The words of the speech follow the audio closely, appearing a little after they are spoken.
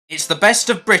It's the best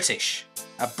of British,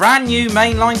 a brand new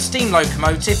mainline steam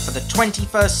locomotive for the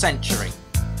 21st century.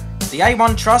 The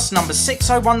A1 Truss number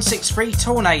 60163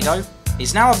 Tornado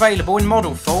is now available in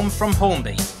model form from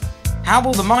Hornby. How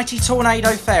will the mighty Tornado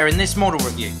fare in this model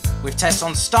review, with tests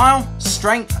on style,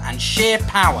 strength and sheer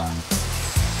power?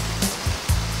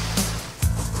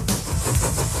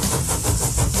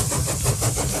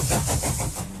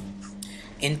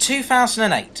 In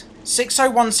 2008,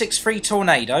 60163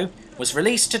 Tornado was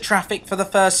released to traffic for the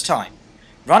first time,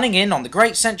 running in on the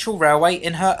Great Central Railway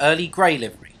in her early grey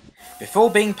livery,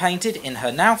 before being painted in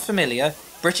her now familiar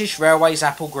British Railways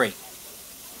apple green.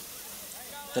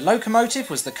 The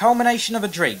locomotive was the culmination of a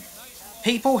dream,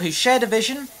 people who shared a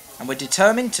vision and were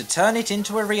determined to turn it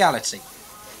into a reality.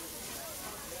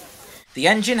 The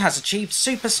engine has achieved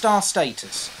superstar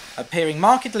status, appearing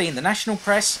markedly in the national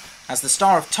press as the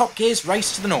star of Top Gear's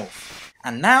Race to the North,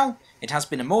 and now it has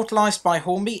been immortalised by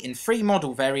Hornby in 3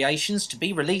 model variations to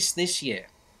be released this year.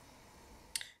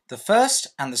 The first,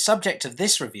 and the subject of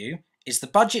this review, is the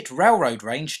budget railroad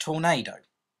range Tornado.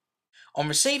 On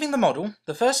receiving the model,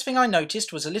 the first thing I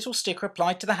noticed was a little sticker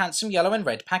applied to the handsome yellow and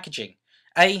red packaging,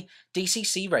 a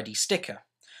DCC Ready sticker.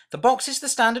 The box is the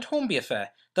standard Hornby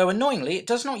affair, though annoyingly it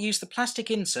does not use the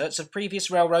plastic inserts of previous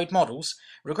railroad models,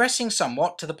 regressing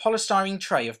somewhat to the polystyrene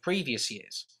tray of previous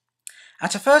years.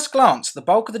 At a first glance, the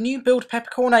bulk of the new build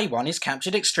Peppercorn A1 is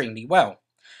captured extremely well.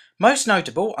 Most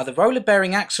notable are the roller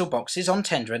bearing axle boxes on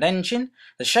tender and engine,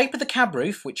 the shape of the cab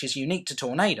roof, which is unique to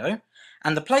Tornado,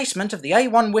 and the placement of the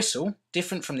A1 whistle,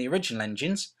 different from the original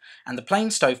engines, and the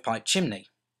plain stovepipe chimney.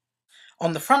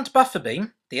 On the front buffer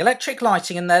beam, the electric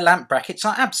lighting and their lamp brackets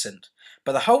are absent,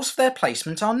 but the holes for their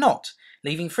placement are not,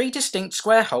 leaving 3 distinct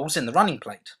square holes in the running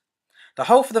plate. The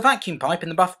hole for the vacuum pipe in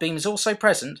the buffer beam is also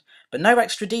present, but no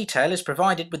extra detail is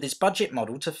provided with this budget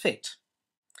model to fit.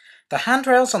 The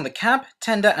handrails on the cab,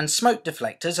 tender and smoke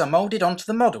deflectors are moulded onto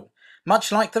the model,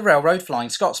 much like the Railroad Flying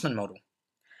Scotsman model.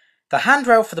 The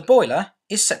handrail for the boiler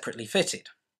is separately fitted.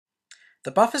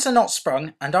 The buffers are not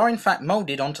sprung and are in fact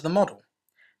moulded onto the model.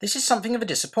 This is something of a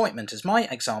disappointment, as my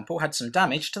example had some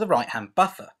damage to the right-hand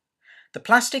buffer. The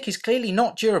plastic is clearly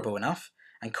not durable enough,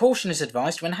 and caution is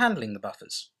advised when handling the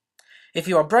buffers. If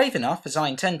you are brave enough, as I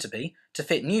intend to be, to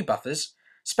fit new buffers,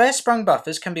 spare sprung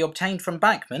buffers can be obtained from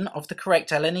Bachmann of the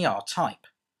correct LNER type.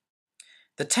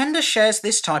 The tender shares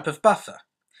this type of buffer.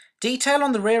 Detail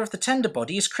on the rear of the tender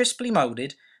body is crisply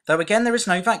moulded, though again there is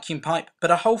no vacuum pipe,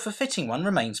 but a hole for fitting one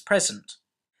remains present.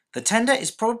 The tender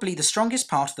is probably the strongest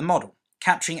part of the model,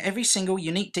 capturing every single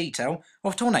unique detail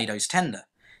of Tornado's tender,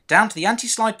 down to the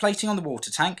anti-slide plating on the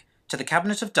water tank to the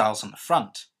cabinet of dials on the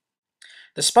front.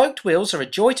 The spoked wheels are a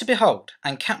joy to behold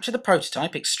and capture the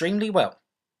prototype extremely well.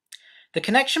 The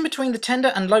connection between the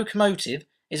tender and locomotive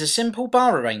is a simple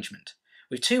bar arrangement,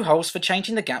 with 2 holes for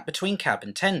changing the gap between cab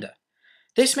and tender.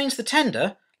 This means the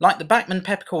tender, like the Bachmann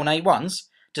Peppercorn A1s,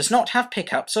 does not have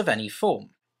pickups of any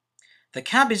form. The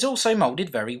cab is also moulded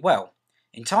very well,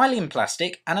 entirely in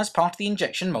plastic and as part of the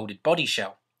injection moulded body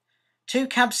shell. 2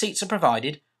 cab seats are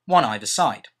provided, one either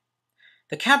side.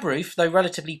 The cab roof, though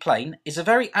relatively plain, is a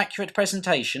very accurate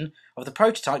presentation of the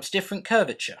prototype's different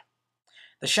curvature.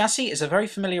 The chassis is a very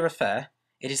familiar affair.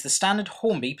 It is the standard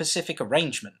Hornby Pacific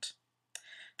arrangement.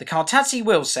 The Cartazzi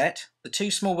wheel set, the 2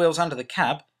 small wheels under the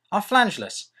cab, are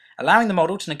flangeless, allowing the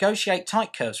model to negotiate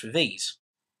tight curves with ease.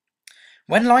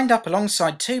 When lined up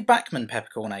alongside 2 Bachmann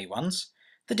Peppercorn A1s,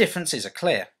 the differences are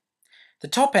clear. The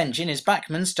top engine is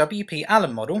Bachmann's W.P.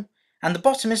 Allen model, and the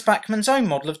bottom is Bachmann's own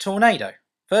model of Tornado,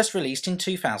 first released in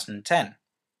 2010.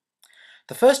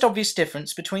 The first obvious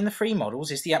difference between the 3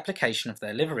 models is the application of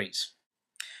their liveries.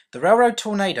 The Railroad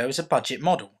Tornado is a budget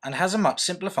model and has a much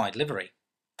simplified livery.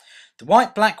 The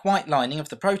white-black-white lining of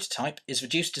the prototype is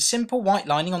reduced to simple white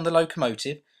lining on the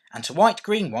locomotive and to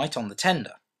white-green-white on the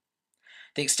tender.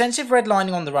 The extensive red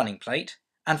lining on the running plate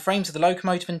and frames of the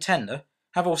locomotive and tender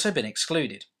have also been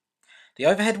excluded. The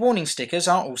overhead warning stickers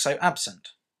are also absent.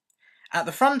 At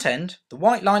the front end, the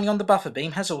white lining on the buffer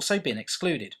beam has also been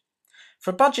excluded.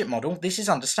 For a budget model, this is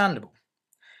understandable.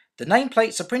 The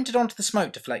nameplates are printed onto the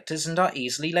smoke deflectors and are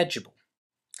easily legible.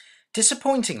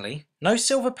 Disappointingly, no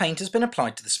silver paint has been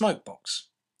applied to the smoke box.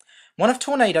 One of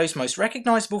Tornado's most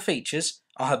recognisable features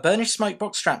are her burnished smoke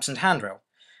box straps and handrail,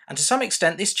 and to some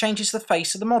extent this changes the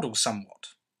face of the model somewhat.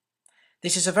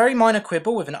 This is a very minor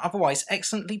quibble with an otherwise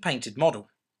excellently painted model.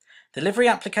 The livery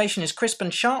application is crisp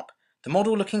and sharp, the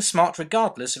model looking smart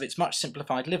regardless of its much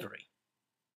simplified livery.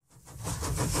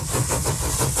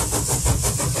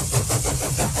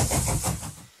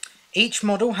 Each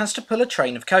model has to pull a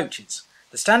train of coaches,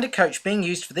 the standard coach being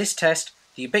used for this test,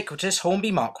 the ubiquitous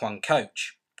Hornby Mark I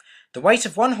coach. The weight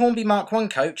of one Hornby Mark I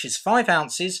coach is 5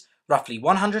 ounces, roughly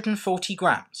 140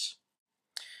 grams.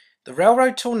 The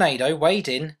Railroad Tornado weighed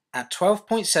in at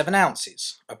 12.7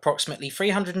 ounces, approximately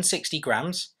 360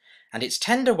 grams, and its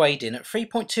tender weighed in at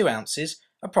 3.2 ounces,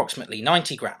 approximately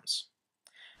 90 grams.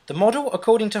 The model,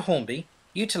 according to Hornby,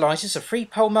 utilises a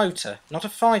 3-pole motor, not a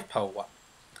 5-pole one.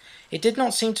 It did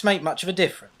not seem to make much of a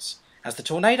difference, as the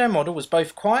Tornado model was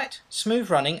both quiet, smooth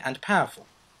running and powerful.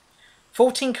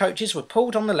 14 coaches were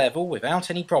pulled on the level without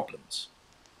any problems.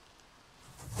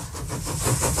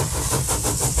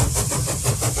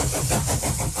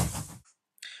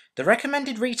 The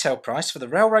recommended retail price for the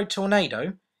Railroad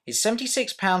Tornado is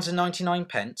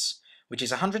 £76.99, which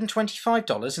is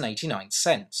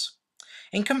 $125.89.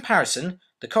 In comparison,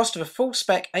 the cost of a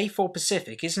full-spec A4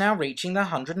 Pacific is now reaching the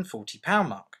 £140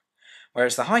 mark,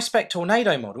 whereas the high-spec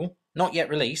Tornado model, not yet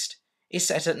released, is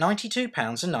set at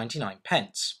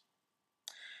 £92.99.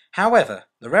 However,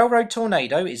 the Railroad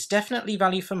Tornado is definitely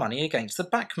value for money against the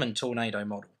Bachmann Tornado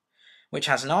model, which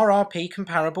has an RRP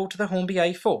comparable to the Hornby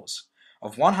A4s,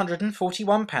 of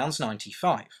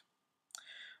 £141.95.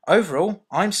 Overall,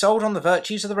 I'm sold on the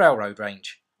virtues of the Railroad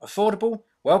range: affordable,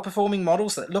 well-performing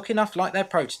models that look enough like their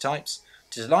prototypes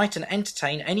to delight and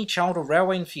entertain any child or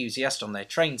railway enthusiast on their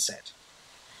train set.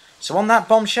 So on that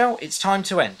bombshell, it's time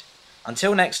to end.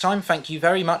 Until next time, thank you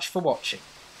very much for watching.